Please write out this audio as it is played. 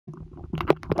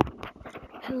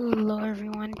Hello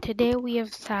everyone. Today we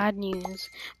have sad news.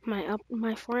 My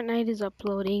Fortnite is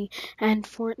uploading and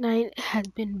Fortnite has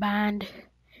been banned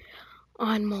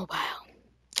on mobile.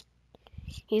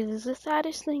 It is the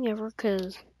saddest thing ever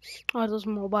because all those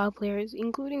mobile players,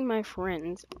 including my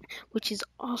friends, which is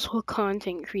also a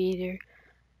content creator,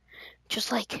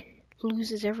 just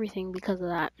loses everything because of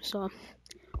that. So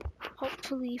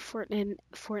hopefully Fortnite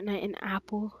and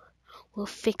Apple will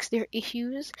fix their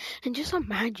issues. And just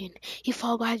imagine if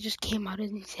Fall Guys just came out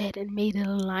and said and made an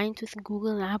alliance with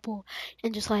Google and Apple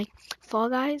and just Fall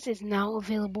Guys is now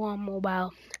available on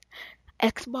mobile,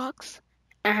 Xbox,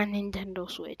 and Nintendo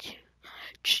Switch.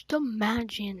 Just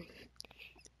imagine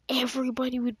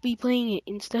everybody would be playing it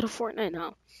instead of Fortnite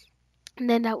now. And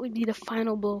then that would be the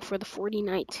final blow for the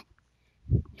Fortnite.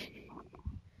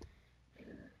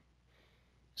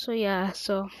 So yeah,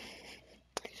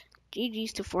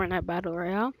 GG's to Fortnite Battle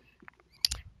Royale.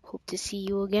 Hope to see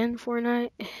you again,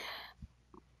 Fortnite.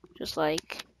 Just that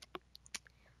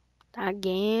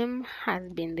game has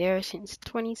been there since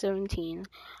 2017.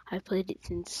 I've played it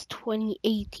since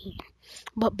 2018.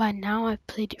 But by now I've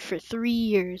played it for 3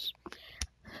 years.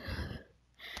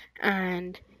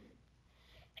 And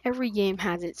every game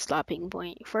has its stopping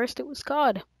point. First it was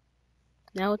COD.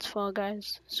 Now it's Fall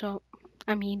Guys.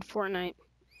 Fortnite.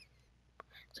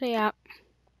 So yeah,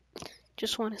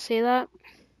 just want to say that.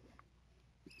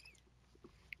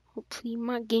 Hopefully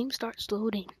my game starts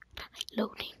loading.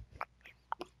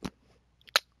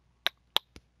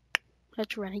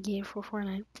 Let's Renegade for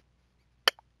Fortnite.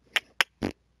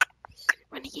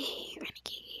 Renegade.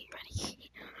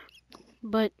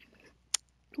 But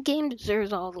the game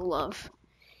deserves all the love.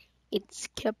 It's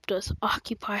kept us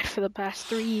occupied for the past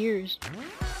 3 years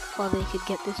while they could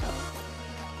get this up.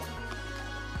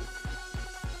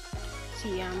 So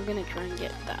yeah, I'm gonna try and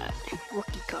get that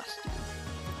rookie costume.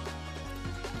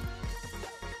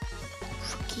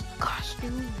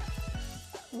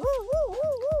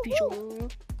 Pigeon.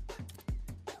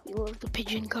 We love the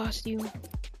pigeon costume.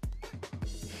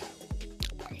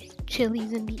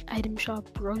 Chili's in the item shop.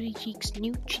 Rosy cheeks,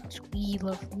 new cheeks. We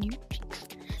love new cheeks.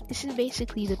 This is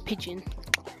basically the pigeon,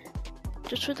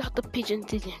 just without the pigeon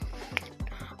pigeon.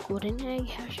 Golden egg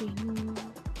hashing.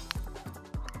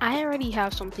 I already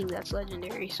have something that's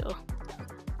legendary, so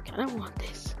kind of want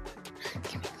this.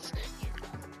 Give me this.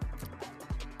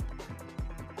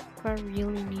 If I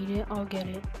really need it, I'll get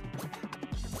it.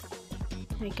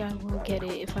 I will get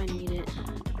it if I need it.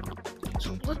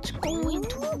 So let's go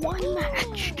into one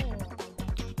match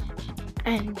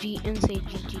and say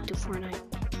GG to Fortnite.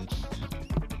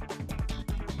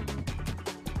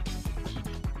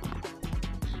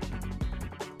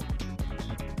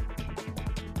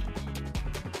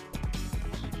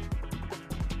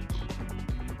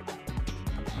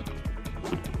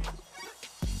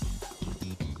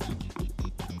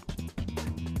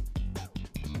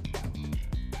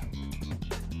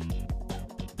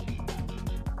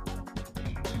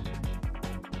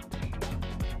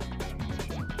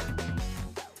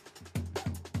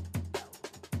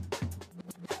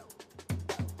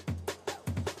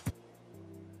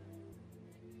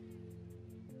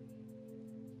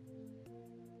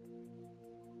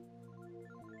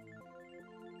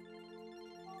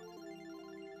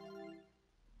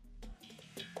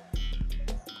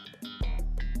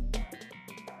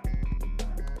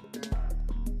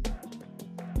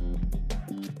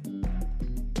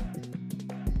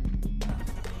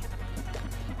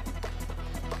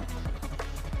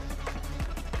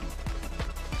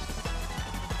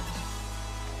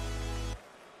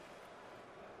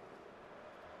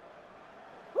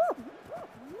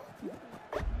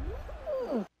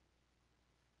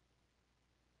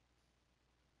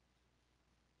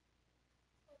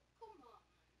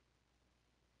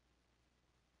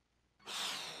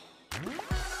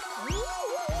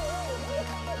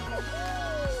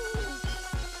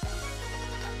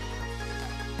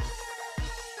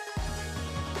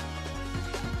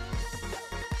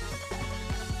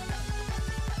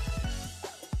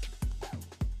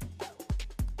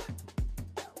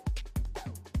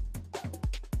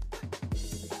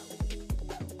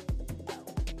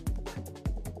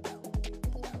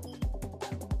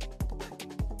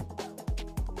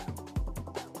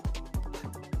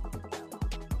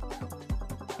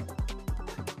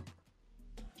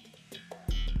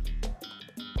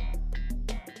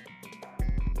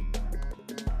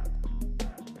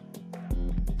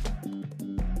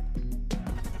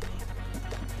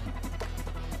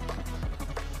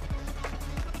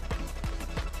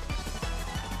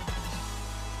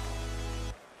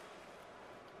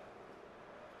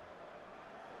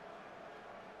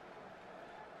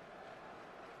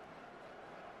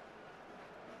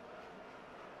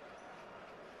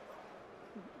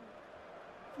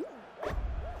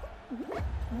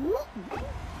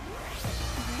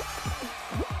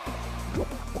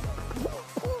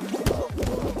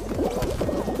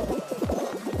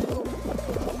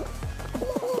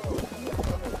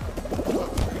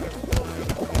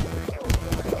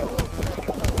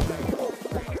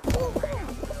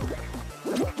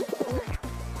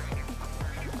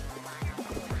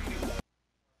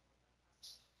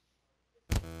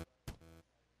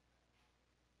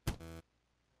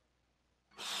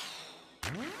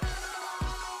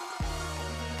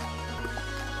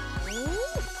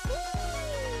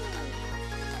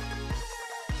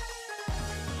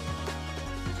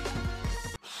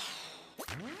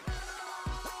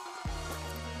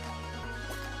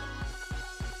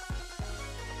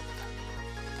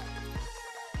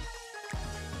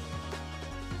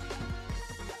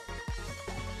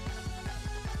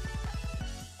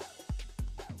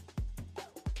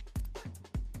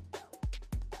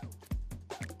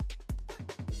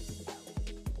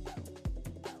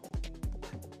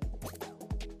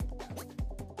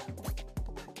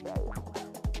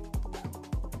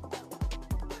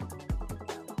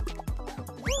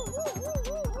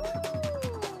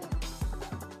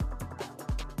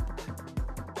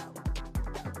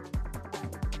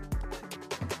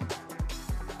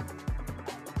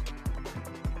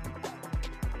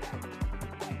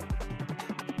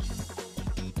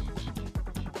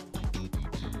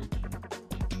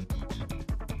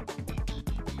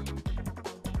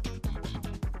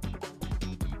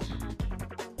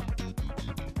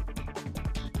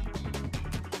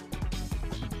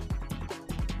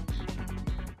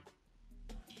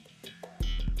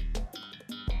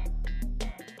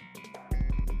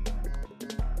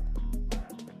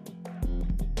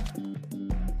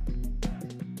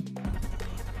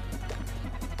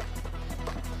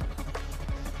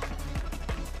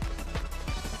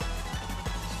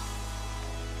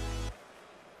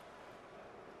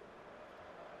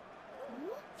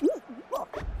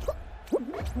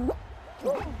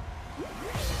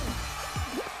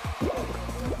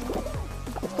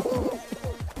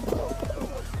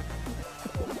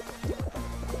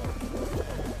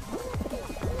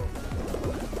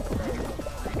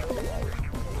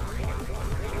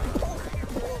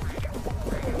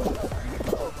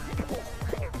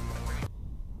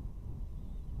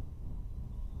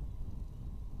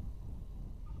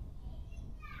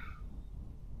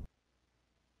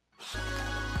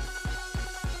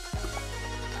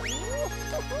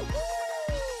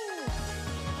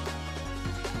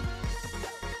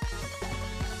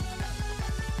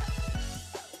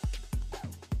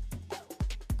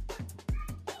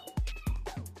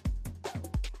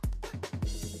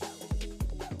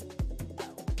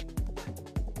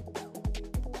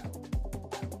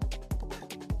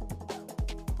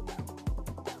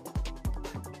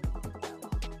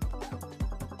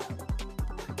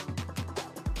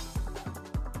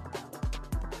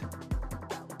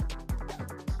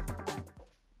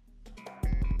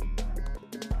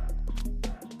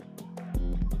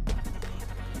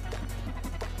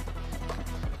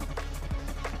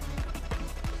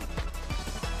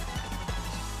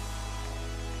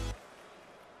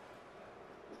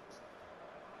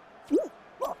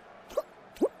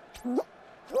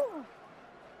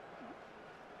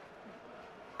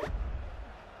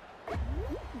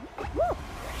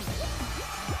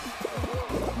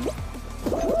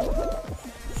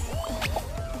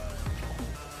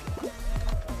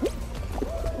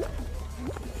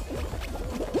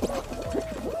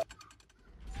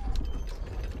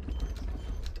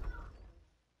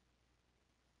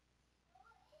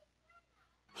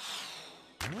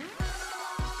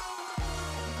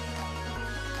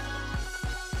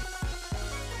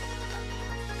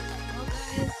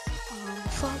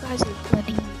 Fall Guys is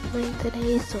letting me play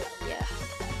today, so yeah.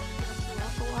 Thank you all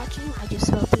for watching. I just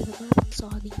fell through the map and saw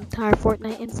the entire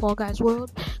Fortnite and Fall Guys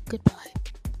world. Goodbye.